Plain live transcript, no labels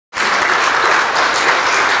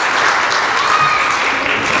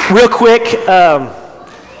Real quick, I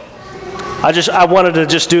wanted to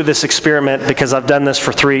just do this experiment because I've done this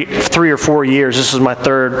for three or 4 years. This is my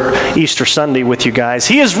third Easter Sunday with you guys.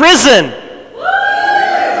 He is risen.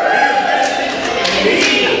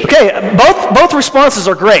 Okay, both responses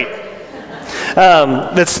are great.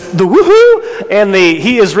 That's the woohoo and the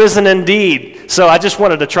he is risen indeed. So I just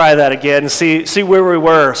wanted to try that again and see where we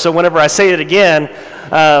were. So whenever I say it again,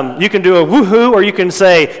 you can do a woohoo or you can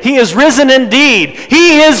say he is risen indeed.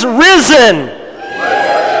 He is risen.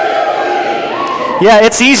 Yeah,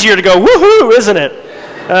 it's easier to go woohoo, isn't it?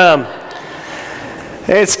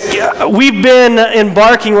 We've been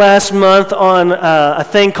embarking last month on a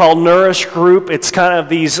thing called Nourish Group. It's kind of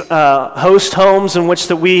these host homes in which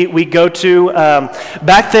that we go to.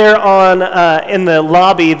 Back there in the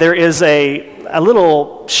lobby, there is a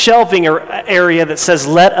little shelving area that says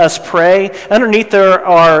 "Let us pray." Underneath there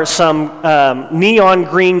are some neon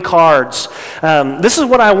green cards. This is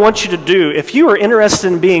what I want you to do. If you are interested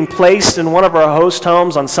in being placed in one of our host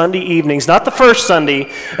homes on Sunday evenings, not the first Sunday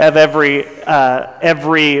of every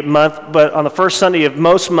month, but on the first Sunday of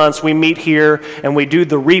most months, we meet here and we do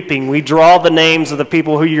the reaping. We draw the names of the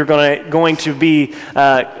people who you're going to be,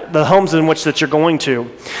 the homes in which that you're going to.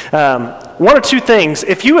 One or two things.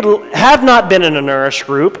 If you have not been in a Nourish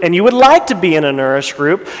group and you would like to be in a Nourish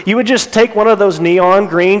group, you would just take one of those neon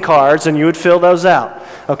green cards and you would fill those out.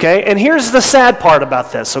 Okay? And here's the sad part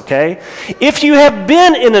about this, okay? If you have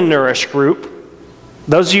been in a Nourish group,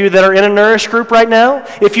 those of you that are in a Nourish group right now,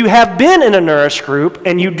 if you have been in a Nourish group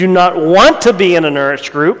and you do not want to be in a Nourish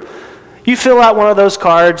group, you fill out one of those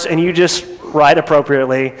cards and you just write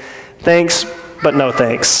appropriately, thanks, but no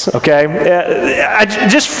thanks, okay?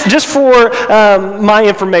 Just for my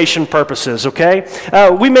information purposes, okay?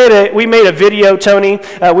 We made a video, Tony.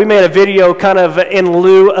 We made a video kind of in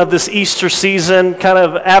lieu of this Easter season, kind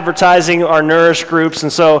of advertising our Nourish groups,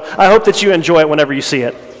 and so I hope that you enjoy it whenever you see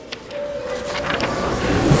it.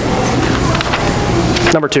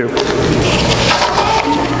 Number 2.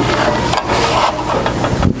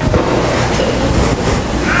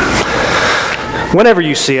 Whenever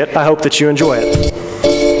you see it, I hope that you enjoy it.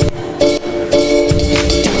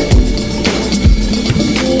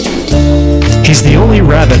 He's the only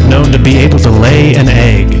rabbit known to be able to lay an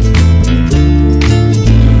egg.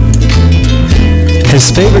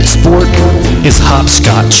 His favorite sport is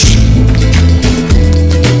hopscotch.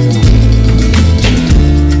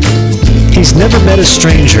 He's never met a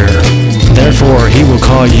stranger, therefore he will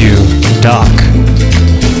call you Doc.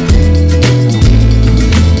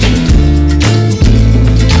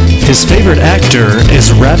 His favorite actor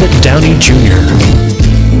is Robert Downey Jr.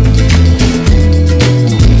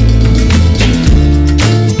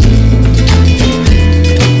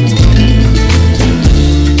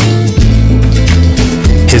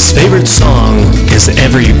 His favorite song is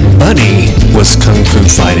Every Bunny Was Kung Fu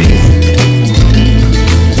Fighting.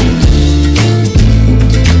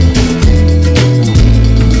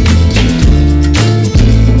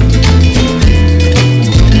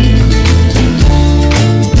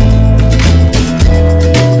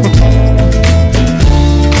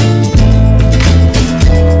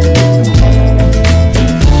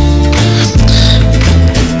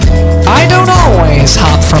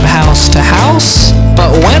 Hop from house to house,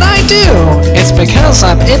 but when I do, it's because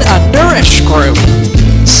I'm in a Nourish group.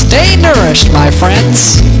 Stay nourished, my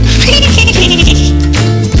friends.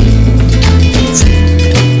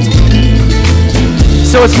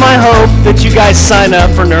 So it's my hope that you guys sign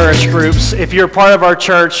up for Nourish groups. If you're part of our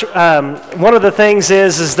church, one of the things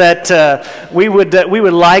is that we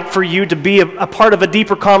would like for you to be a part of a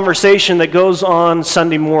deeper conversation that goes on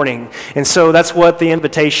Sunday morning. And so that's what the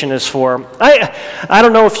invitation is for. I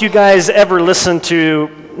don't know if you guys ever listen to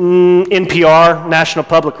NPR, National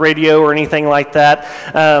Public Radio, or anything like that.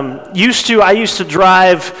 I used to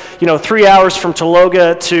drive, 3 hours from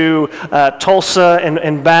Tologa to Tulsa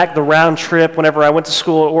and back, the round trip, whenever I went to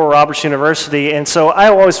school at Oral Roberts University. And so I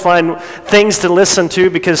always find things to listen to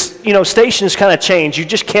because, stations kind of change. You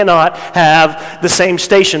just cannot have the same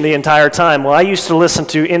station the entire time. Well, I used to listen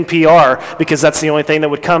to NPR because that's the only thing that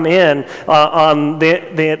would come in on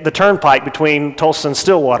the turnpike between Tulsa and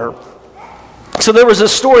Stillwater. So there was a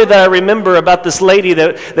story that I remember about this lady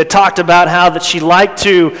that talked about how that she liked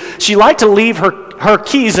to leave her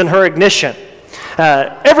keys in her ignition.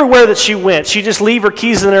 Everywhere that she went, she'd just leave her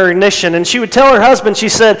keys in her ignition, and she would tell her husband, she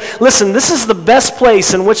said, listen, this is the best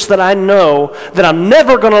place in which that I know that I'm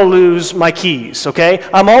never going to lose my keys, okay?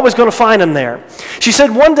 I'm always going to find them there. She said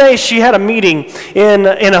one day she had a meeting in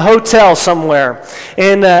a hotel somewhere,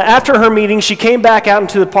 and after her meeting, she came back out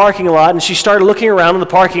into the parking lot, and she started looking around in the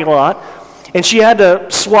parking lot, And she had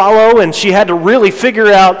to swallow, and she had to really figure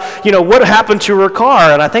out, what happened to her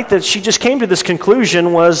car. And I think that she just came to this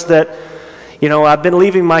conclusion was that, I've been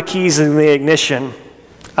leaving my keys in the ignition.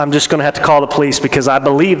 I'm just going to have to call the police because I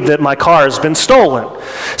believe that my car has been stolen.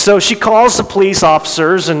 So she calls the police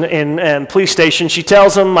officers and police station. She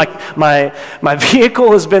tells them my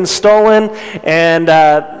vehicle has been stolen, and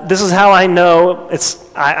this is how I know.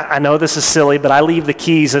 I know this is silly, but I leave the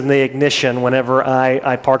keys in the ignition whenever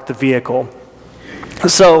I park the vehicle.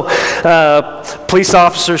 So police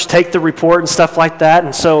officers take the report and stuff like that.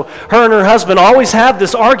 And so her and her husband always have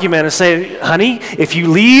this argument and say, honey, if you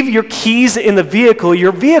leave your keys in the vehicle,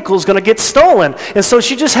 your vehicle is going to get stolen. And so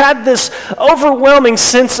she just had this overwhelming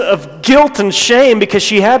sense of guilt and shame because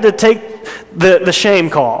she had to take the shame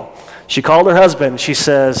call. She called her husband. She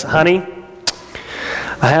says, honey,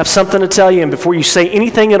 I have something to tell you. And before you say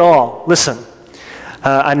anything at all, listen.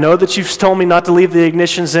 I know that you've told me not to leave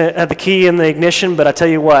the key in the ignition, but I tell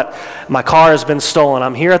you what, my car has been stolen.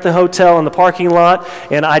 I'm here at the hotel in the parking lot,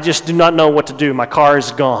 and I just do not know what to do. My car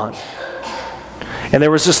is gone. And there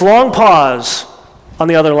was this long pause on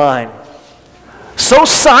the other line. So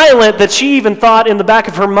silent that she even thought in the back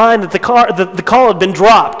of her mind that the call had been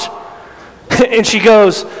dropped. And she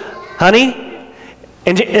goes, honey?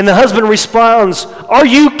 And the husband responds, are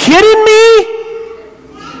you kidding me?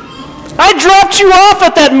 I dropped you off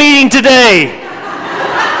at that meeting today.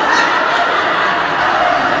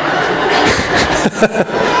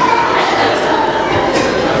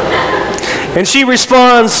 And she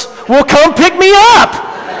responds, well, come pick me up.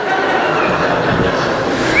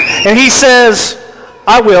 And he says,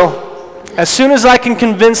 I will, as soon as I can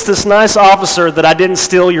convince this nice officer that I didn't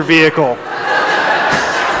steal your vehicle.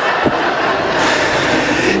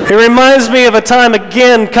 It reminds me of a time,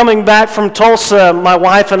 again, coming back from Tulsa. My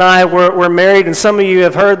wife and I were married, and some of you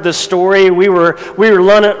have heard this story. We were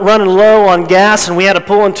running low on gas, and we had to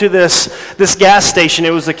pull into this gas station. It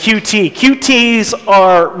was a QT. QTs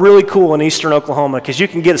are really cool in eastern Oklahoma because you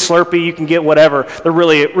can get a Slurpee, you can get whatever. They're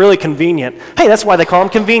really, really convenient. Hey, that's why they call them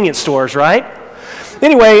convenience stores, right?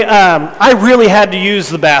 Anyway, I really had to use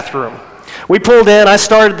the bathroom. We pulled in. I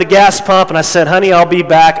started the gas pump, and I said, honey, I'll be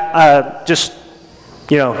back.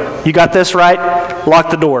 You got this, right? Lock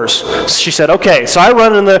the doors. She said, okay. So I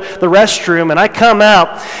run in the restroom, and I come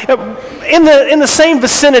out. In the same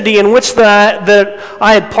vicinity in which that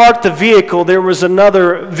I had parked the vehicle, there was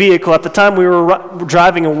another vehicle. At the time, we were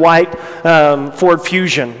driving a white Ford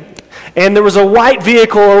Fusion. And there was a white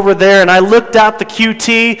vehicle over there, and I looked out the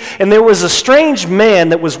QT, and there was a strange man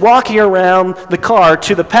that was walking around the car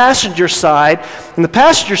to the passenger side. And the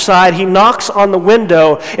passenger side, he knocks on the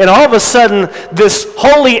window, and all of a sudden, this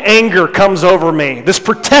holy anger comes over me. This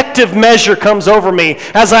protective measure comes over me.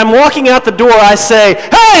 As I'm walking out the door, I say,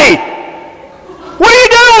 hey, what are you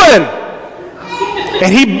doing?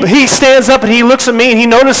 And he stands up and he looks at me and he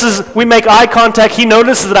notices, we make eye contact, he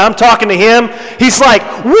notices that I'm talking to him. He's like,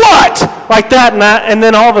 what? Like that, and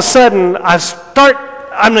then all of a sudden,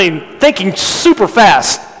 thinking super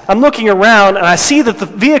fast. I'm looking around and I see that the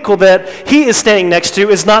vehicle that he is standing next to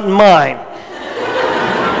is not mine.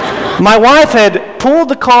 My wife had pulled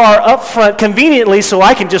the car up front conveniently so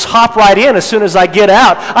I can just hop right in as soon as I get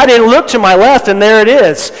out. I didn't look to my left, and there it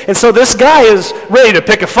is. And so this guy is ready to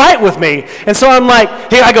pick a fight with me. And so I'm like,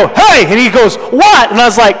 I go, hey! And he goes, what? And I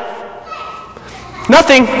was like,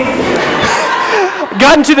 nothing.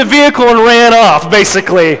 Got into the vehicle and ran off,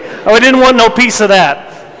 basically. I didn't want no piece of that.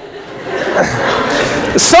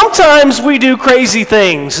 Sometimes we do crazy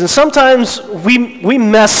things, and sometimes we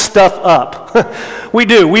mess stuff up. We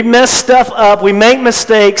do. We mess stuff up. We make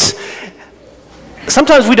mistakes.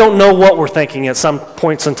 Sometimes we don't know what we're thinking at some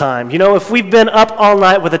points in time. If we've been up all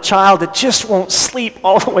night with a child that just won't sleep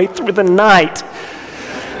all the way through the night.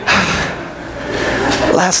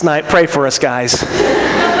 Last night, pray for us, guys.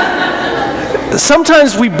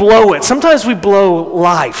 Sometimes we blow it. Sometimes we blow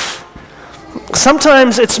life.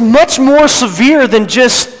 Sometimes it's much more severe than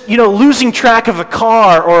just, losing track of a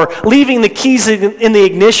car or leaving the keys in the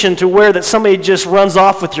ignition to where that somebody just runs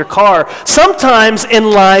off with your car. Sometimes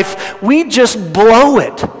in life, we just blow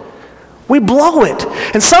it. We blow it.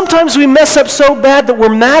 And sometimes we mess up so bad that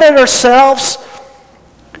we're mad at ourselves.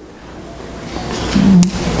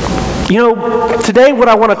 Today what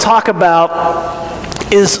I want to talk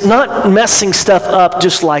about is not messing stuff up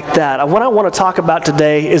just like that. What I want to talk about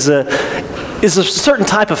today is a certain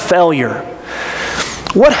type of failure.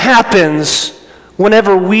 What happens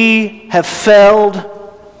whenever we have failed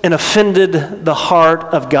and offended the heart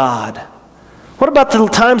of God? What about the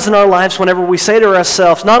times in our lives whenever we say to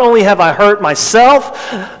ourselves, not only have I hurt myself,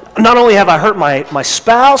 not only have I hurt my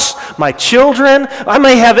spouse, my children, I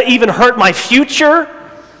may have even hurt my future,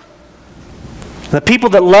 the people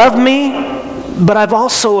that love me, but I've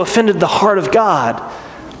also offended the heart of God.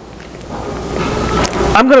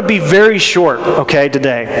 I'm going to be very short, okay,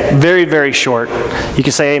 today. Very, very short. You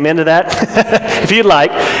can say amen to that if you'd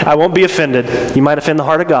like. I won't be offended. You might offend the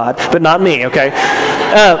heart of God, but not me, okay?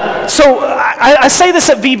 So I say this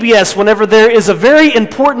at VBS whenever there is a very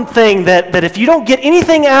important thing that if you don't get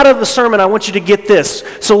anything out of the sermon, I want you to get this.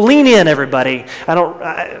 So lean in, everybody.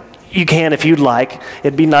 You can if you'd like.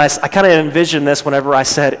 It'd be nice. I kind of envisioned this whenever I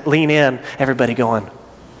said lean in, everybody going.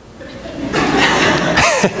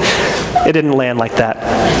 It didn't land like that.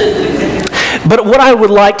 But what I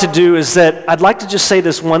would like to do is that I'd like to just say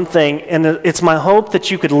this one thing, and it's my hope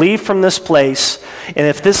that you could leave from this place, and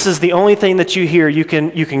if this is the only thing that you hear, you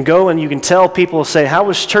can go and you can tell people, say, how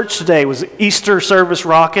was church today? Was Easter service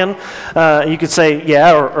rocking? You could say,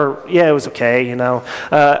 yeah, or yeah, it was okay, you know.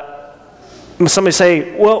 Somebody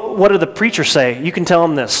say, well, what did the preacher say? You can tell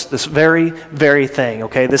them this very, very thing,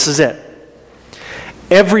 okay? This is it.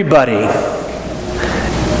 Everybody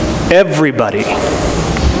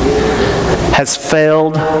has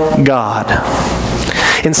failed God.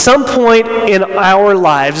 In some point in our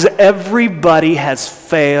lives, everybody has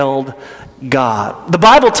failed God. The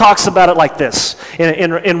Bible talks about it like this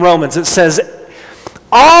in Romans. It says,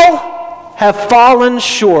 all have fallen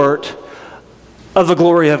short of the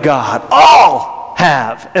glory of God. All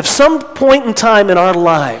have. At some point in time in our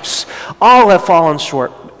lives, all have fallen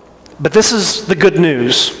short. But this is the good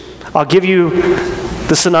news. I'll give you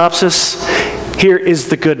the synopsis. Here is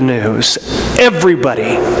the good news.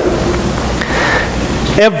 Everybody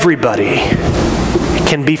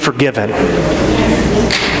can be forgiven.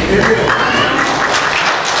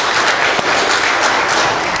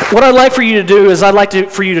 What I'd like for you to do is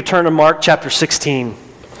for you to turn to Mark chapter 16.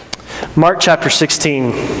 Mark chapter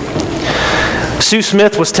 16. Sue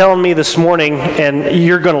Smith was telling me this morning, and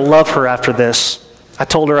you're going to love her after this. I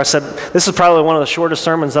told her, I said, this is probably one of the shortest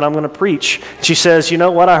sermons that I'm going to preach. She says, you know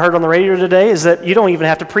what I heard on the radio today is that you don't even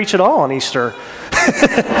have to preach at all on Easter.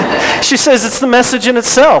 She says, it's the message in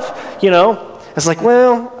itself, you know. I was like,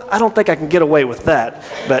 well, I don't think I can get away with that.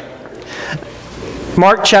 But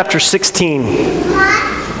Mark chapter 16.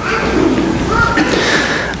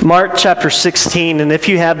 Mark chapter 16, and if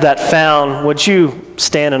you have that found, would you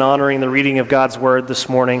stand in honoring the reading of God's word this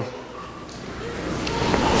morning?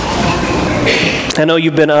 I know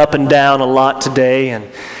you've been up and down a lot today,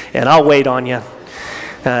 and I'll wait on you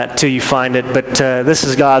till you find it, but this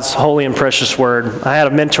is God's holy and precious word. I had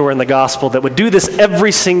a mentor in the gospel that would do this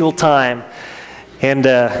every single time, and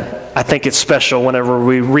I think it's special whenever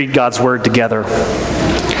we read God's word together.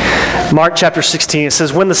 Mark chapter 16, it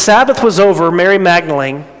says, when the Sabbath was over, Mary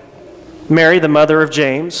Magdalene, Mary the mother of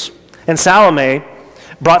James, and Salome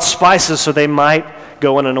brought spices so they might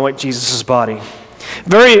go and anoint Jesus' body.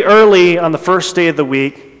 Very early on the first day of the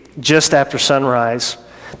week, just after sunrise,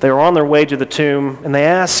 they were on their way to the tomb, and they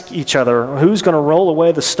asked each other, who's going to roll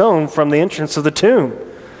away the stone from the entrance of the tomb?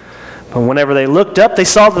 But whenever they looked up, they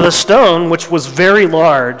saw that the stone, which was very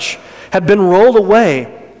large, had been rolled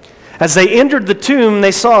away. As they entered the tomb,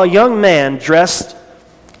 they saw a young man dressed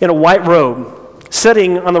in a white robe,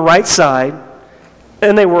 sitting on the right side,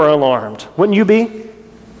 and they were alarmed. Wouldn't you be?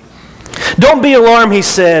 Don't be alarmed, he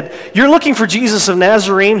said. You're looking for Jesus of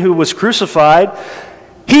Nazarene who was crucified.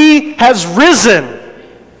 He has risen.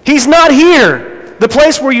 He's not here, the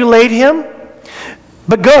place where you laid him.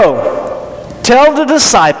 But go, tell the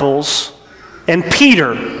disciples and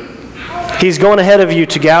Peter, he's going ahead of you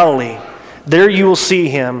to Galilee. There you will see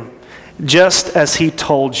him, just as he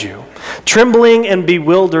told you. Trembling and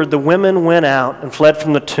bewildered, the women went out and fled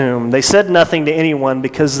from the tomb. They said nothing to anyone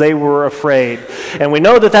because they were afraid. And we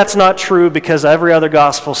know that that's not true because every other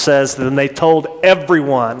gospel says that they told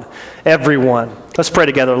everyone. Let's pray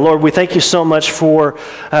together. Lord, we thank you so much for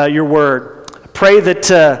your word. I pray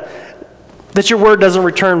that your word doesn't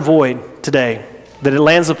return void today, that it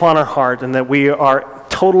lands upon our heart, and that we are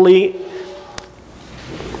totally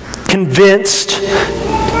convinced,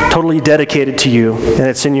 totally dedicated to you. And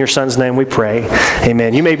it's in your Son's name we pray.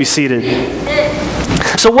 Amen. You may be seated.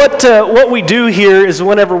 So what we do here is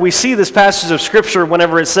whenever we see this passage of Scripture,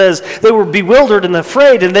 whenever it says they were bewildered and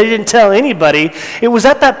afraid and they didn't tell anybody, it was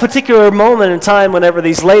at that particular moment in time whenever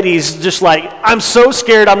these ladies just like, I'm so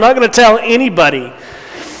scared, I'm not going to tell anybody.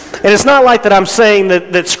 And it's not like that I'm saying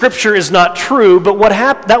that Scripture is not true, but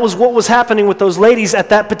that was what was happening with those ladies at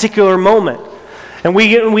that particular moment. And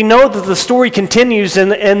we know that the story continues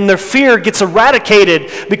and their fear gets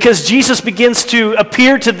eradicated because Jesus begins to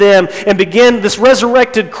appear to them and this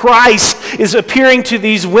resurrected Christ is appearing to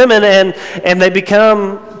these women and they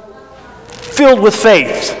become filled with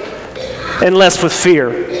faith and less with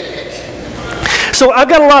fear. So I've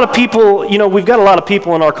got a lot of people, we've got a lot of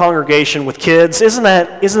people in our congregation with kids. Isn't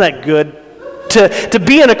that good? To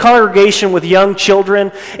be in a congregation with young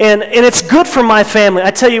children, and it's good for my family.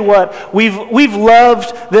 I tell you what, we've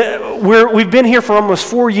been here for almost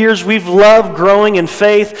 4 years. We've loved growing in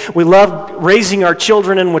faith. We love raising our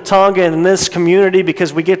children in Watonga and in this community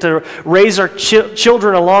because we get to raise our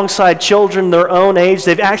children alongside children their own age.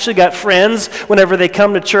 They've actually got friends whenever they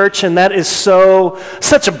come to church, and that is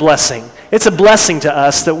such a blessing. It's a blessing to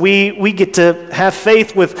us that we get to have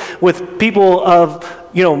faith with people of,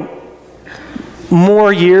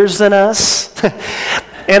 more years than us,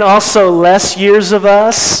 and also less years of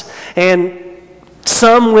us, and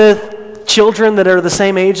some with children that are the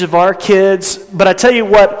same age of our kids. But I tell you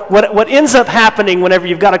what ends up happening whenever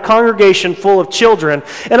you've got a congregation full of children,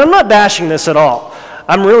 and I'm not bashing this at all,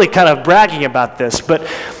 I'm really kind of bragging about this, but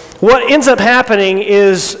what ends up happening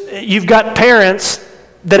is you've got parents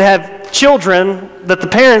that have children that the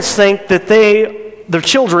parents think that their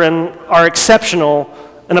children are exceptional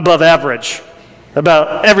and above average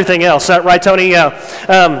about everything else. Right, Tony? Yeah.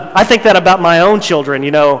 I think that about my own children,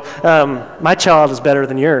 my child is better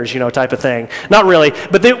than yours, type of thing. Not really,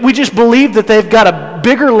 but we just believe that they've got a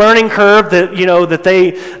bigger learning curve that, that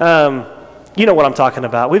they, you know what I'm talking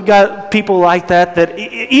about. We've got people like that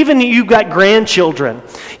even you've got grandchildren,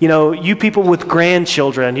 you people with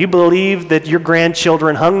grandchildren, you believe that your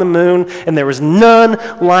grandchildren hung the moon and there was none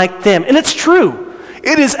like them. And it's true.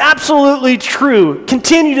 It is absolutely true.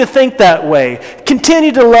 Continue to think that way.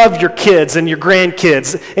 Continue to love your kids and your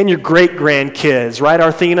grandkids and your great-grandkids. Right,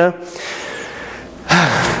 Arthena?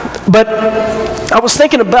 But I was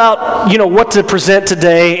thinking about, what to present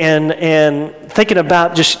today and thinking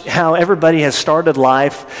about just how everybody has started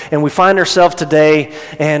life, and we find ourselves today,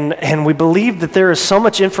 and we believe that there is so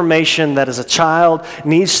much information that as a child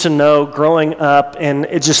needs to know growing up, and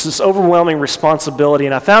it's just this overwhelming responsibility.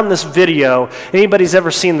 And I found this video. Anybody's ever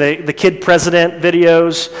seen the Kid President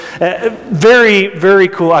videos? Very, very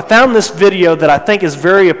cool. I found this video that I think is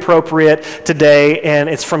very appropriate today, and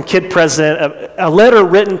it's from Kid President, a letter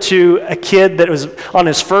written to a kid that was on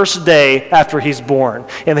his first day after he's born.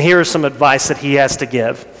 And here is some advice that he has to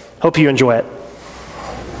give. Hope you enjoy it.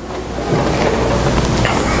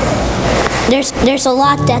 There's a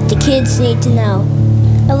lot that the kids need to know.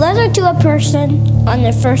 A letter to a person on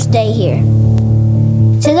their first day here.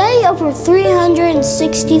 Today, over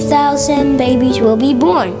 360,000 babies will be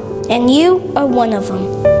born, and you are one of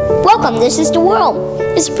them. Welcome, this is the world.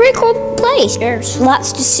 It's a pretty cool place. There's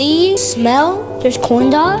lots to see, smell. There's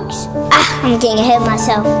corn dogs. I'm getting ahead of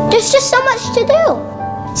myself. There's just so much to do.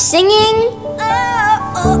 Singing,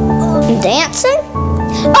 dancing,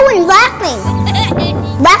 and laughing.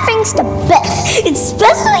 Laughing's the best. It's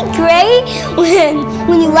especially great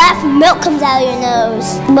when you laugh and milk comes out of your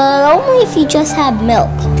nose. But only if you just have milk.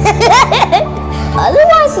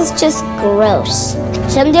 Otherwise, it's just gross.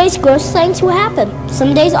 Some days gross things will happen.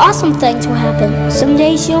 Some days awesome things will happen. Some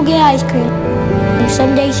days you'll get ice cream. And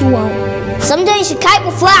some days you won't. Some days your kite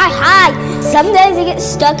will fly high. Some days it gets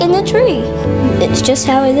stuck in the tree. It's just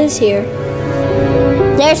how it is here.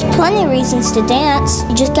 There's plenty of reasons to dance.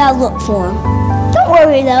 You just gotta look for them. Don't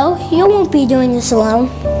worry though, you won't be doing this alone.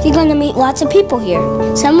 You're gonna meet lots of people here.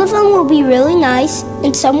 Some of them will be really nice,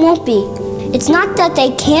 and some won't be. It's not that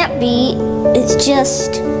they can't be, it's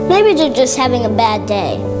just, maybe they're just having a bad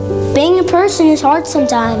day. Being a person is hard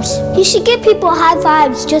sometimes. You should give people high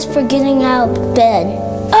fives just for getting out of bed.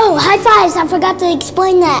 Oh, high fives, I forgot to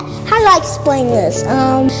explain that. How do I explain this?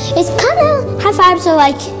 It's kind of, high fives are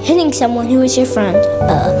like hitting someone who is your friend.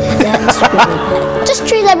 That's really bad. Just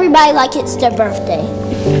treat everybody like it's their birthday,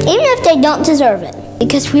 even if they don't deserve it.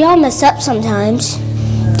 Because we all mess up sometimes.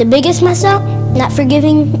 The biggest mess up, not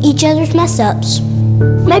forgiving each other's mess ups.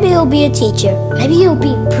 Maybe you'll be a teacher. Maybe you'll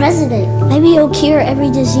be president. Maybe you'll cure every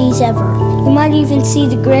disease ever. You might even see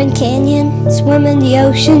the Grand Canyon, swim in the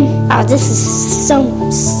ocean. Oh, this is so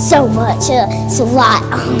much. It's a lot.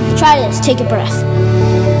 Try this. Take a breath.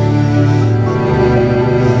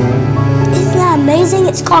 Isn't that amazing?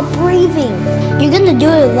 It's called breathing. You're going to do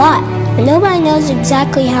it a lot, but nobody knows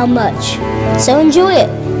exactly how much. So enjoy it.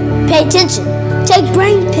 Pay attention. Take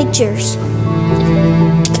brain pictures.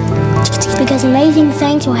 Because amazing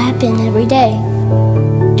things will happen every day.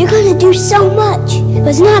 You're going to do so much. But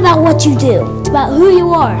it's not about what you do. It's about who you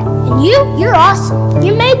are. And you're awesome.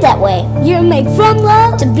 You're made that way. You're made from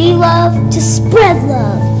love, to be love, to spread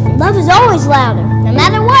love. Love is always louder, no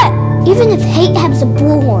matter what. Even if hate has a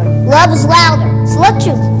bullhorn, love is louder. So let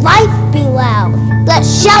your life be loud.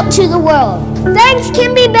 Let's shout to the world. Things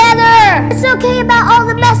can be better. It's okay about all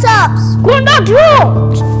the mess ups. We're not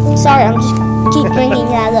true. Sorry, I'm just keep bringing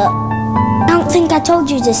that up. I don't think I told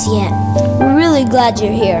you this yet. We're really glad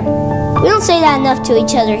you're here. We don't say that enough to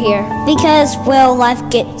each other here because, well, life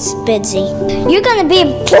gets busy. You're gonna be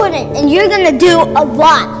important and you're gonna do a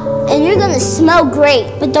lot and you're gonna smell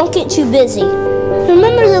great, but don't get too busy.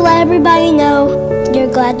 Remember to let everybody know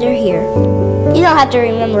you're glad they're here. You don't have to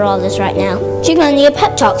remember all this right now. You're gonna need a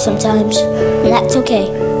pep talk sometimes, and that's okay.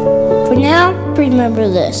 For now, remember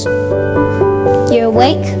this. You're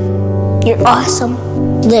awake, you're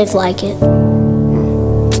awesome, live like it.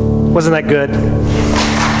 Wasn't that good?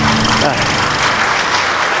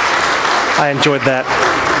 I enjoyed that.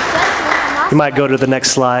 You might go to the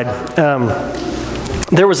next slide.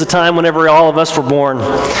 There was a time whenever all of us were born.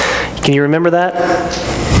 Can you remember that?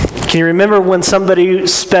 Can you remember when somebody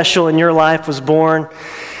special in your life was born?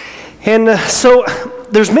 And so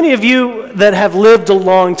there's many of you that have lived a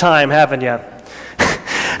long time, haven't you?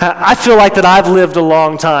 I feel like that I've lived a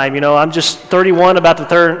long time. You know, I'm just 31, about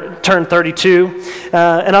to turn 32,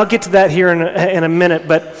 and I'll get to that here in a minute.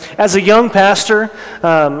 But as a young pastor,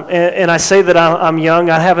 and I say that I'm young,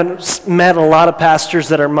 I haven't met a lot of pastors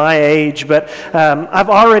that are my age, but I've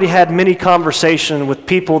already had many conversations with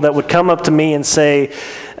people that would come up to me and say,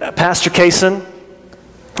 Pastor Kaysen,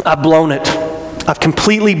 I've blown it. I've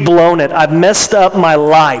completely blown it. I've messed up my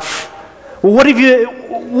life. Well,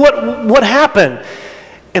 what happened?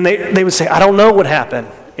 And they would say, I don't know what happened.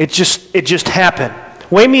 It just happened.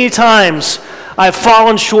 Way many times I've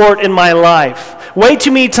fallen short in my life. Way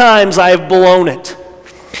too many times I've blown it.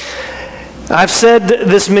 I've said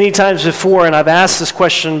this many times before, and I've asked this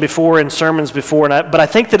question before in sermons before, but I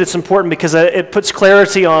think that it's important because it puts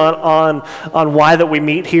clarity on why that we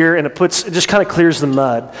meet here, and it just kind of clears the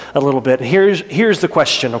mud a little bit. Here's the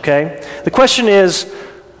question, okay? The question is,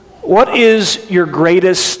 what is your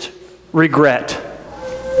greatest regret?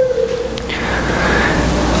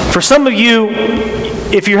 For some of you,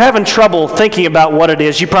 if you're having trouble thinking about what it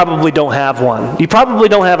is, you probably don't have one. You probably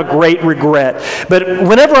don't have a great regret. But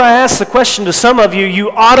whenever I ask the question to some of you,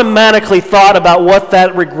 you automatically thought about what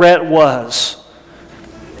that regret was.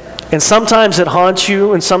 And sometimes it haunts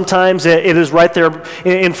you, and sometimes it is right there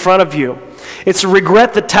in front of you. It's a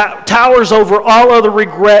regret that towers over all other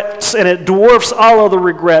regrets, and it dwarfs all other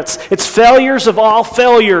regrets. It's failures of all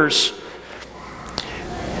failures.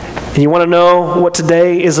 And you want to know what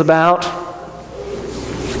today is about?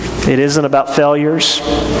 It isn't about failures.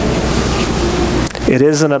 It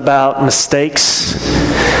isn't about mistakes.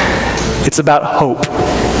 It's about hope.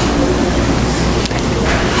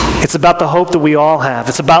 It's about the hope that we all have.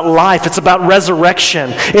 It's about life. It's about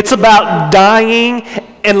resurrection. It's about dying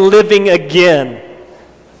and living again.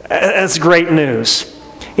 That's great news.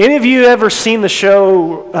 Any of you ever seen the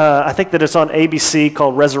show, I think that it's on ABC,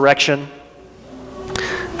 called Resurrection?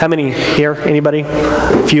 How many here? Anybody?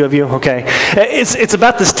 A few of you? Okay. It's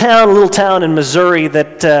about this little town in Missouri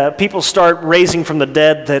that people start raising from the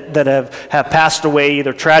dead that have passed away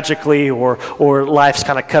either tragically or life's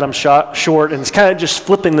kind of cut them short, and it's kind of just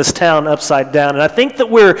flipping this town upside down. And I think that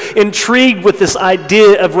we're intrigued with this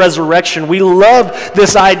idea of resurrection. We love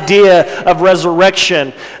this idea of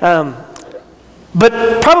resurrection.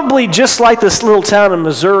 But probably just like this little town in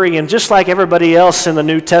Missouri and just like everybody else in the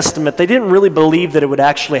New Testament, they didn't really believe that it would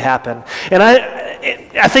actually happen. And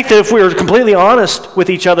I think that if we were completely honest with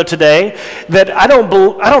each other today, that I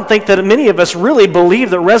don't think that many of us really believe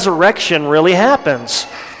that resurrection really happens.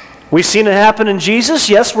 We've seen it happen in Jesus.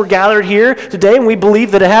 Yes, we're gathered here today and we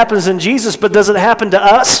believe that it happens in Jesus, but does it happen to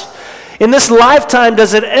us? In this lifetime,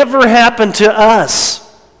 does it ever happen to us?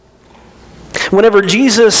 Whenever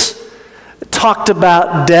Jesus talked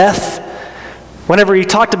about death, whenever he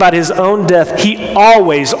talked about his own death, he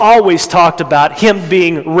always talked about him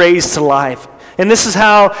being raised to life. And this is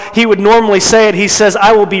how he would normally say it. He says,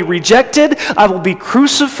 I will be rejected, I will be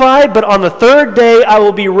crucified, but on the third day I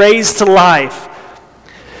will be raised to life.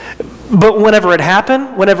 But whenever it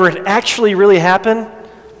happened, whenever it actually really happened,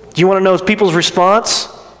 do you want to know people's response?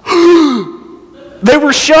 They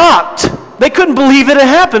were shocked. They couldn't believe it had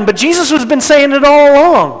happened, but Jesus has been saying it all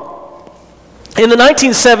along. In the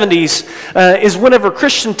 1970s is whenever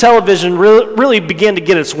Christian television really began to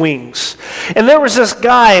get its wings. And there was this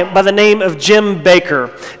guy by the name of Jim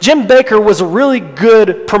Bakker. Jim Bakker was a really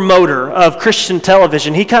good promoter of Christian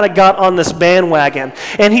television. He kind of got on this bandwagon.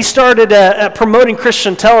 And he started promoting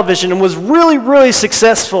Christian television and was really, really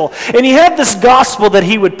successful. And he had this gospel that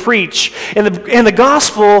he would preach. And the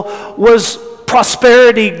gospel was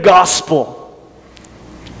prosperity gospel.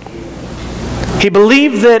 He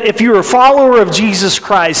believed that if you're a follower of Jesus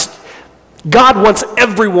Christ, God wants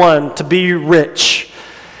everyone to be rich.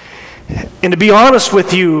 And to be honest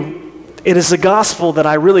with you, it is a gospel that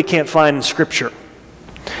I really can't find in Scripture.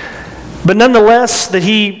 But nonetheless, that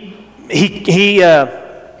he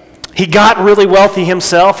got really wealthy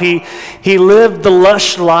himself. He lived the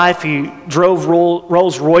lush life. He drove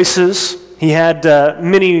Rolls Royces. He had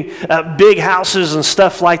many big houses and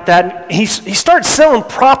stuff like that. He started selling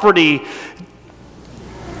property.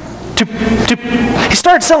 He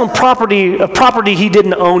started selling property he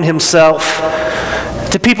didn't own himself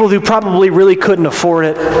to people who probably really couldn't afford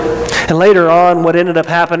it. And later on, what ended up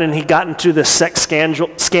happening, he got into this sex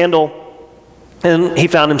scandal, and he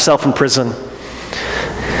found himself in prison.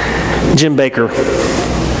 Jim Bakker,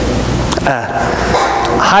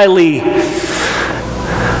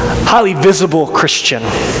 highly visible Christian.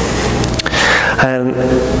 And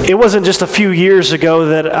it wasn't just a few years ago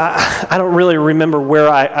that I don't really remember where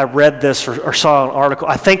I read this or saw an article.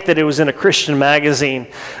 I think that it was in a Christian magazine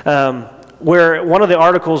where one of the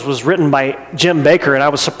articles was written by Jim Bakker, and I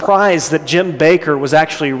was surprised that Jim Bakker was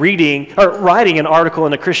actually writing an article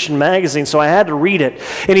in a Christian magazine, so I had to read it.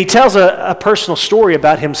 And he tells a personal story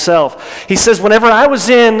about himself. He says, whenever I was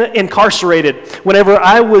incarcerated, whenever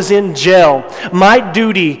I was in jail, my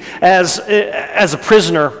duty as a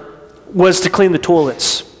prisoner was to clean the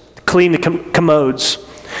toilets, clean the commodes.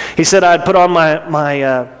 He said I'd put on my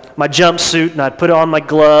jumpsuit and I'd put on my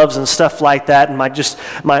gloves and stuff like that, and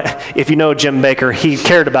if you know Jim Bakker, he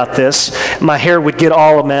cared about this. My hair would get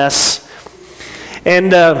all a mess.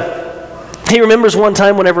 And he remembers one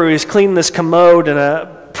time whenever he was cleaning this commode and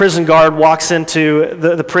a prison guard walks into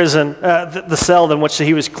the prison, the cell in which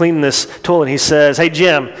he was cleaning this toilet. He says, "Hey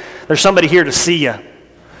Jim, there's somebody here to see you."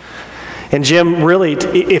 And Jim really,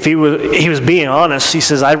 if he was being honest, he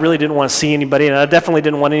says, I really didn't want to see anybody, and I definitely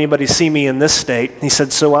didn't want anybody to see me in this state. He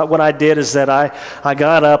said, so what I did is that I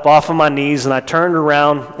got up off of my knees and I turned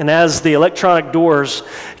around, and as the electronic doors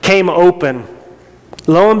came open,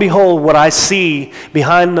 lo and behold, what I see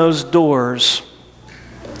behind those doors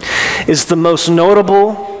is the most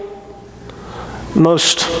notable,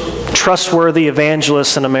 most trustworthy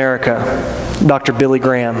evangelist in America, Dr. Billy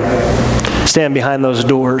Graham, stand behind those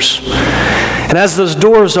doors. And as those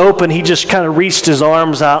doors open, he just kind of reached his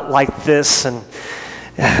arms out like this, and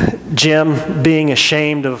Jim, being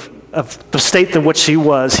ashamed of the state in which he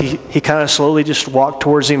was, he kind of slowly just walked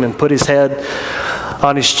towards him and put his head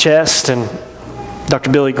on his chest, and Dr.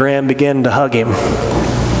 Billy Graham began to hug him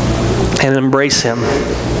and embrace him.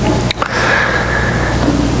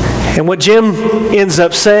 And what Jim ends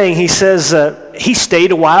up saying, he says, he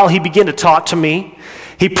stayed a while. He began to talk to me.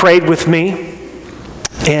 He prayed with me.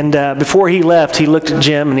 And before he left, he looked at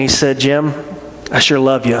Jim and he said, Jim, I sure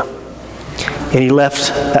love you. And he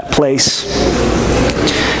left that place.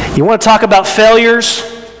 You want to talk about failures?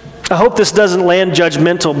 I hope this doesn't land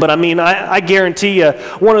judgmental, but I mean, I guarantee you,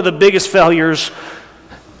 one of the biggest failures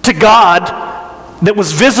to God that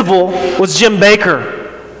was visible was Jim Bakker.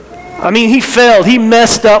 I mean, he failed. He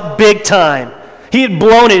messed up big time. He had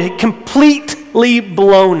blown it, completely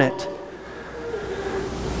blown it.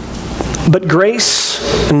 But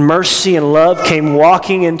grace and mercy and love came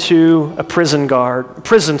walking into a prison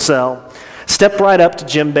cell, stepped right up to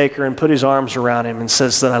Jim Bakker and put his arms around him and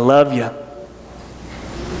says that I love you.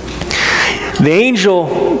 The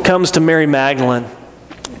angel comes to Mary Magdalene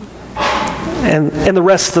and the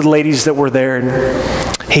rest of the ladies that were there,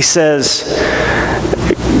 and he says,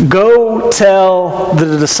 go tell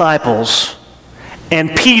the disciples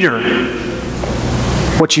and Peter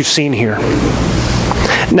what you've seen here.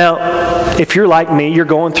 Now, if you're like me, you're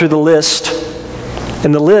going through the list,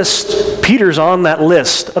 and the list, Peter's on that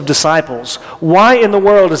list of disciples. Why in the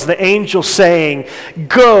world is the angel saying,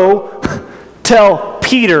 go tell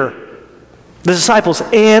Peter, the disciples,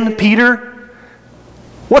 and Peter?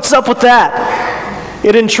 What's up with that?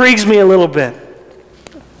 It intrigues me a little bit.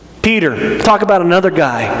 Peter, talk about another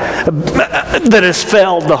guy that has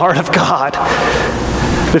failed the heart of God.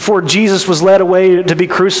 Before Jesus was led away to be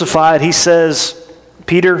crucified, he says,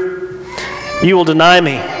 Peter, you will deny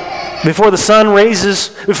me. Before the sun raises,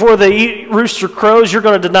 before the rooster crows, you're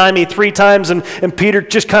going to deny me 3 times. And Peter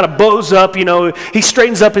just kind of bows up, you know. He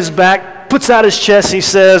straightens up his back. puts out his chest, he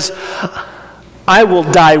says, I will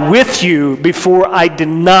die with you before I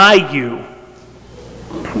deny you.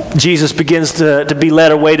 Jesus begins to be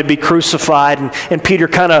led away to be crucified, and Peter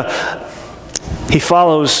he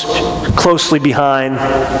follows closely behind,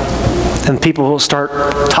 and people will start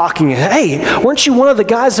talking. Hey, weren't you one of the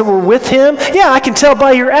guys that were with him? Yeah, I can tell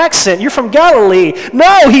by your accent. You're from Galilee.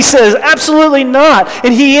 No, he says, absolutely not.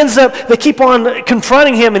 And they keep on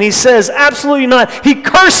confronting him, and he says, absolutely not. He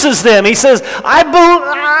curses them. He says,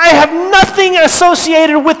 I have nothing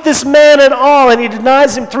associated with this man at all. And he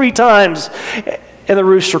denies him 3 times, and the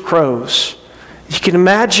rooster crows. You can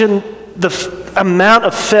imagine the amount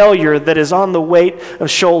of failure that is on the weight of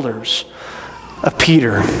shoulders of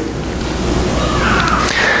Peter.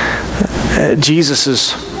 Jesus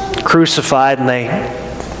is crucified, and they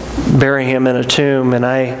bury him in a tomb. And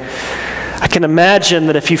I can imagine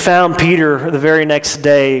that if you found Peter the very next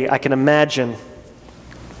day, I can imagine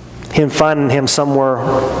him finding him somewhere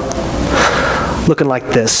looking like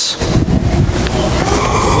this.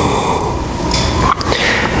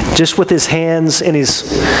 Just with his hands in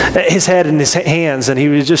his head in his hands, and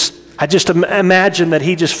I just imagine that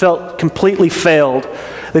he just felt completely failed,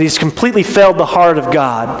 that he's completely failed the heart of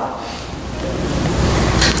God.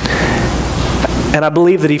 And I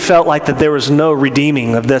believe that he felt like that there was no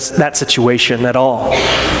redeeming of that situation at all.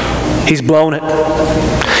 He's blown it.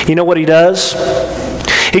 You know what he does?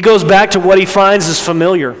 He goes back to what he finds is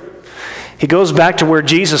familiar. He goes back to where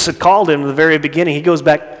Jesus had called him at the very beginning. He goes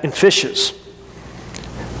back and fishes.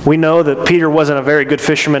 We know that Peter wasn't a very good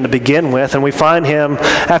fisherman to begin with, and we find him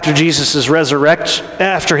after his resurrection,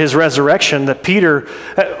 that Peter,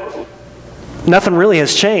 nothing really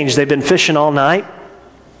has changed. They've been fishing all night,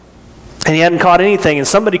 and he hadn't caught anything. And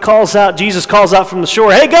somebody calls out, Jesus calls out from the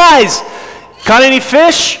shore, hey guys, caught any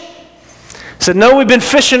fish? He said, no, we've been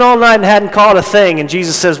fishing all night and hadn't caught a thing. And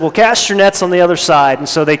Jesus says, well, cast your nets on the other side. And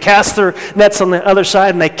so they cast their nets on the other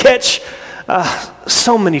side, and they catch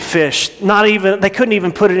so many fish. They couldn't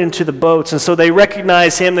even put it into the boats. And so they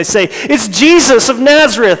recognize him. They say, it's Jesus of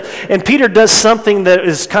Nazareth. And Peter does something that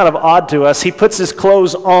is kind of odd to us. He puts his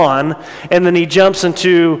clothes on, and then he jumps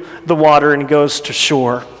into the water and goes to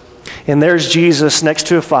shore. And there's Jesus next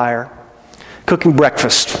to a fire, cooking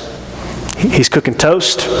breakfast. He's cooking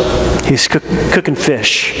toast. He's cooking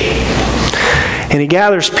fish. And he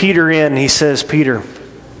gathers Peter in, and he says, Peter,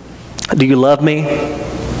 do you love me?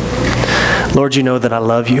 Lord, you know that I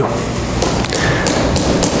love you.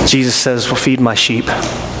 Jesus says, well, feed my sheep.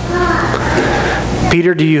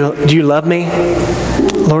 Peter, do you love me?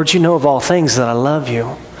 Lord, you know of all things that I love you.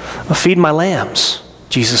 Well, feed my lambs,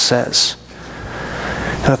 Jesus says.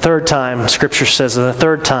 And the third time, Scripture says, and the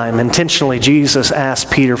third time, intentionally, Jesus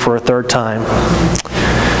asked Peter for a third time,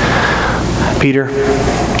 Peter,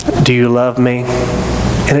 do you love me?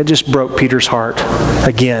 And it just broke Peter's heart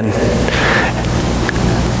again.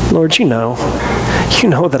 Lord, you know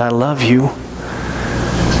that I love you.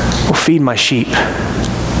 Well, feed my sheep.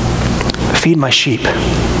 Feed my sheep.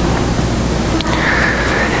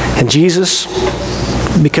 And Jesus,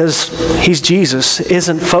 because he's Jesus,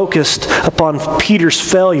 isn't focused upon Peter's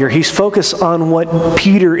failure. He's focused on what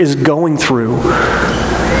Peter is going through.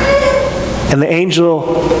 And the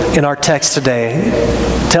angel in our text today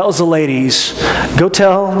tells the ladies, go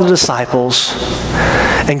tell the disciples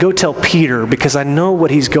and go tell Peter, because I know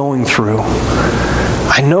what he's going through.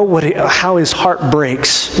 I know how his heart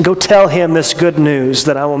breaks. Go tell him this good news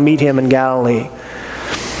that I will meet him in Galilee.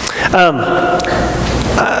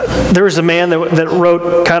 There was a man that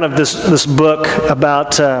wrote kind of this book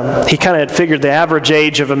about, he kind of had figured the average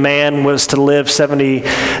age of a man was to live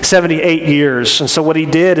 78 years. And so what he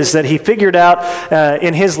did is that he figured out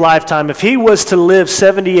in his lifetime, if he was to live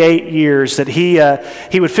 78 years, that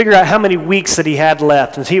he would figure out how many weeks that he had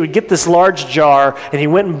left. And so he would get this large jar, and he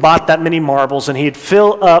went and bought that many marbles, and he'd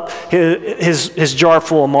fill up his jar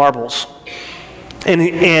full of marbles.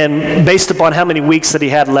 And based upon how many weeks that he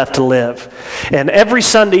had left to live. And every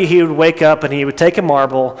Sunday he would wake up and he would take a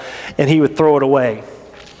marble and he would throw it away.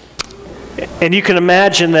 And you can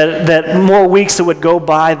imagine that more weeks that would go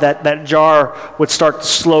by, that jar would start to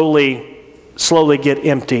slowly get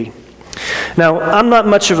empty. Now, I'm not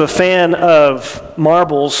much of a fan of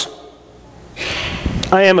marbles.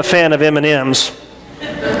 I am a fan of M&Ms.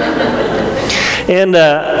 And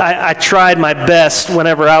I tried my best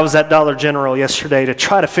whenever I was at Dollar General yesterday to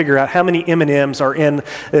try to figure out how many M&Ms are in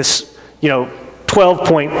this,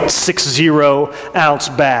 12.60 ounce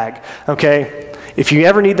bag, okay? If you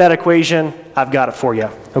ever need that equation, I've got it for you,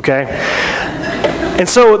 okay? And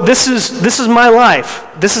so this is my life.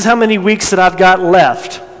 This is how many weeks that I've got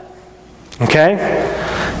left, okay?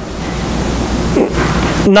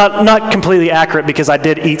 Not completely accurate because I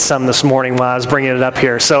did eat some this morning while I was bringing it up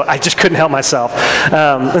here, so I just couldn't help myself.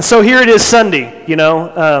 And so here it is Sunday, you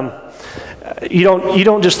know. You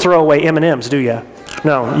don't just throw away M&Ms, do you?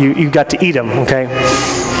 No, you got to eat them, okay?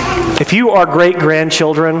 If you are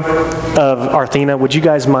great-grandchildren of Arthena, would you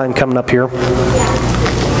guys mind coming up here?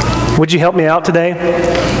 Would you help me out today?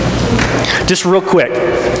 Just real quick.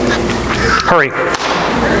 Hurry.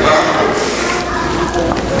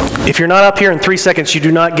 If you're not up here in 3 seconds, you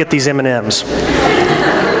do not get these M&Ms.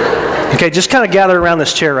 Okay, just kind of gather around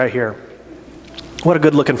this chair right here. What a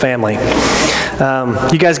good-looking family.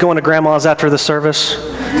 You guys going to Grandma's after the service?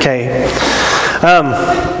 Okay.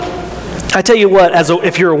 I tell you what,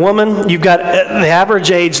 if you're a woman, you've got the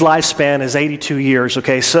average age lifespan is 82 years,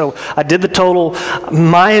 okay? So I did the total,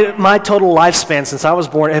 my total lifespan since I was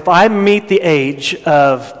born, if I meet the age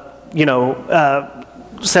of,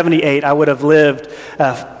 78, I would have lived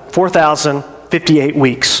 4,058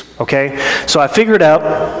 weeks, okay? So I figured out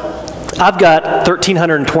I've got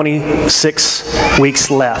 1,326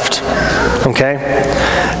 weeks left, okay?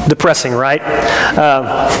 Depressing, right?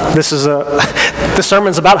 The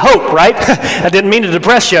sermon's about hope, right? I didn't mean to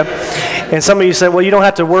depress you. And some of you said, well, you don't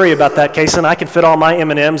have to worry about that, Kason. I can fit all my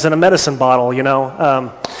M&Ms in a medicine bottle,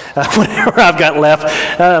 whatever I've got left.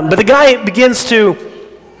 But the guy begins to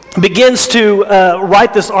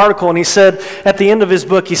write this article, and he said, at the end of his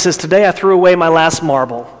book, he says, today I threw away my last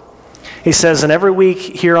marble. He says, and every week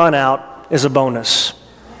here on out is a bonus.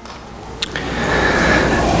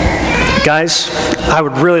 Guys, I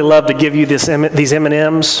would really love to give you these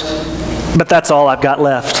M&Ms, but that's all I've got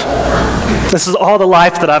left. This is all the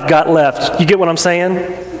life that I've got left. You get what I'm saying?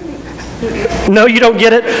 No, you don't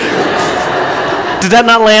get it? Did that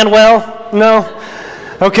not land well? No?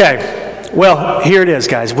 Okay. Well, here it is,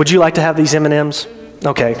 guys. Would you like to have these M&Ms?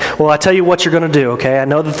 Okay. Well, I tell you what you're going to do, okay? I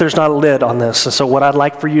know that there's not a lid on this, and so what I'd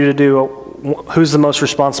like for you to do, who's the most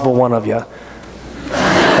responsible one of you?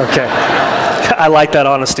 Okay. I like that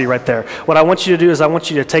honesty right there. What I want you to do is I want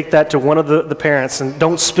you to take that to one of the parents, and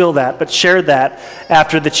don't spill that, but share that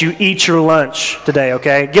after that you eat your lunch today,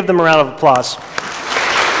 okay? Give them a round of applause.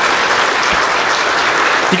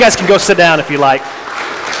 You guys can go sit down if you like.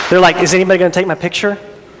 They're like, is anybody going to take my picture?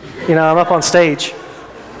 I'm up on stage.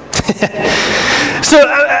 So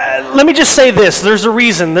let me just say this. There's a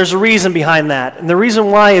reason behind that. And the reason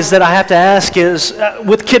why is that I have to ask is,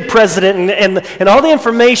 with Kid President and all the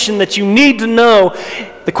information that you need to know,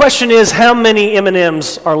 the question is, how many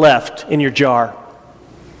M&Ms are left in your jar?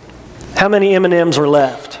 How many M&Ms are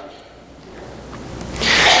left?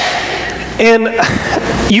 And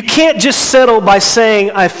you can't just settle by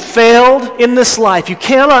saying, I failed in this life. You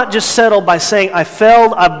cannot just settle by saying, I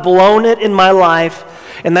failed, I've blown it in my life,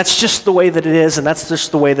 and that's just the way that it is, and that's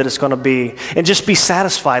just the way that it's going to be, and just be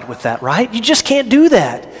satisfied with that, right? You just can't do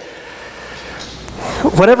that.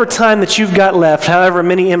 Whatever time that you've got left, however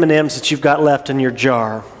many M&Ms that you've got left in your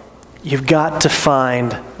jar, you've got to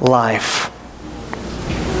find life.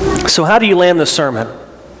 So how do you land this sermon?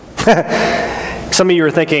 Some of you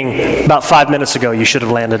are thinking about 5 minutes ago you should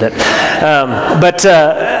have landed it.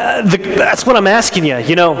 That's what I'm asking you.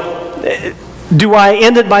 Do I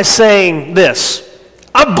end it by saying this?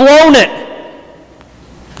 I've blown it.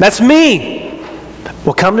 That's me.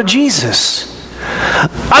 Well, come to Jesus.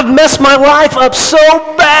 I've messed my life up so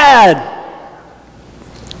bad.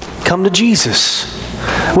 Come to Jesus.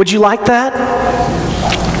 Would you like that?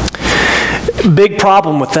 Big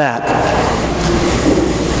problem with that.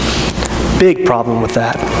 Big problem with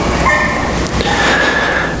that.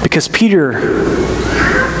 Because Peter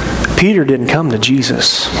didn't come to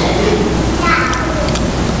Jesus.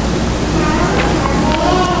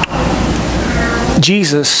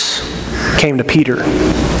 Jesus came to Peter.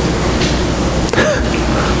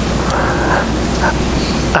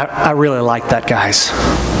 I really like that, guys.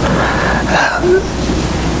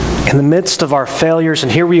 In the midst of our failures,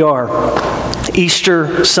 and here we are,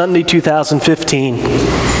 Easter Sunday 2015.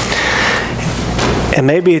 And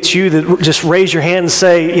maybe it's you that just raise your hand and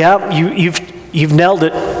say, yeah, you've nailed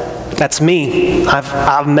it. That's me.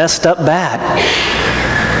 I've messed up bad.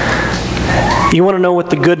 You want to know what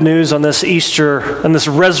the good news on this Easter, on this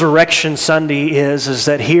Resurrection Sunday is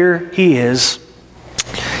that here he is.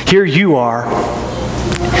 Here you are.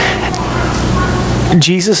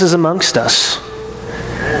 Jesus is amongst us.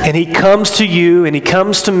 And he comes to you and he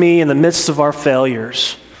comes to me in the midst of our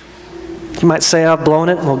failures. You might say, I've blown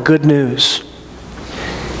it. Well, good news.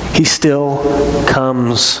 He still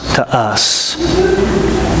comes to us.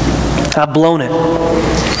 I've blown it.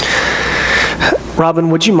 Robin,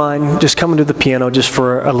 would you mind just coming to the piano just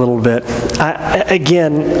for a little bit?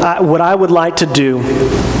 What I would like to do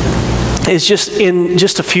is just in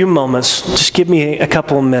just a few moments, just give me a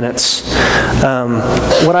couple of minutes.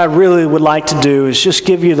 What I really would like to do is just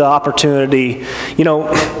give you the opportunity,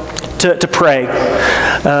 to pray.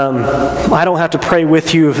 I don't have to pray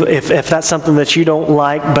with you if that's something that you don't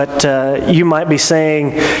like, but you might be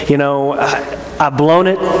saying, I've blown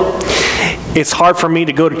it. It's hard for me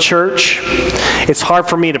to go to church. It's hard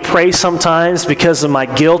for me to pray sometimes because of my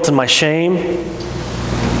guilt and my shame.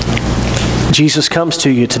 Jesus comes to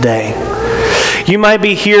you today. You might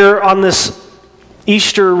be here on this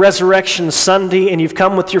Easter Resurrection Sunday and you've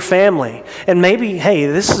come with your family. And maybe, hey,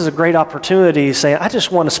 this is a great opportunity to say, I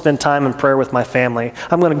just want to spend time in prayer with my family.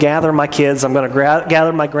 I'm going to gather my kids. I'm going to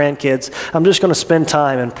gather my grandkids. I'm just going to spend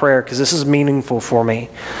time in prayer because this is meaningful for me.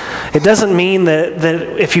 It doesn't mean that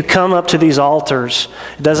if you come up to these altars,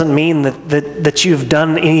 it doesn't mean that you've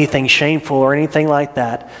done anything shameful or anything like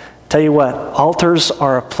that. Tell you what, altars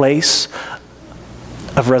are a place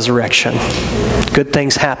of resurrection. Good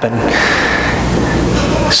things happen.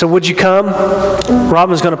 So would you come?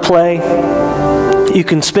 Robin's going to play. You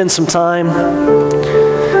can spend some time.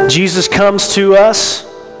 Jesus comes to us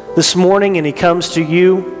this morning and he comes to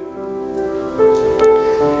you.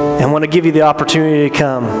 And I want to give you the opportunity to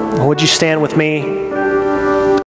come. Would you stand with me?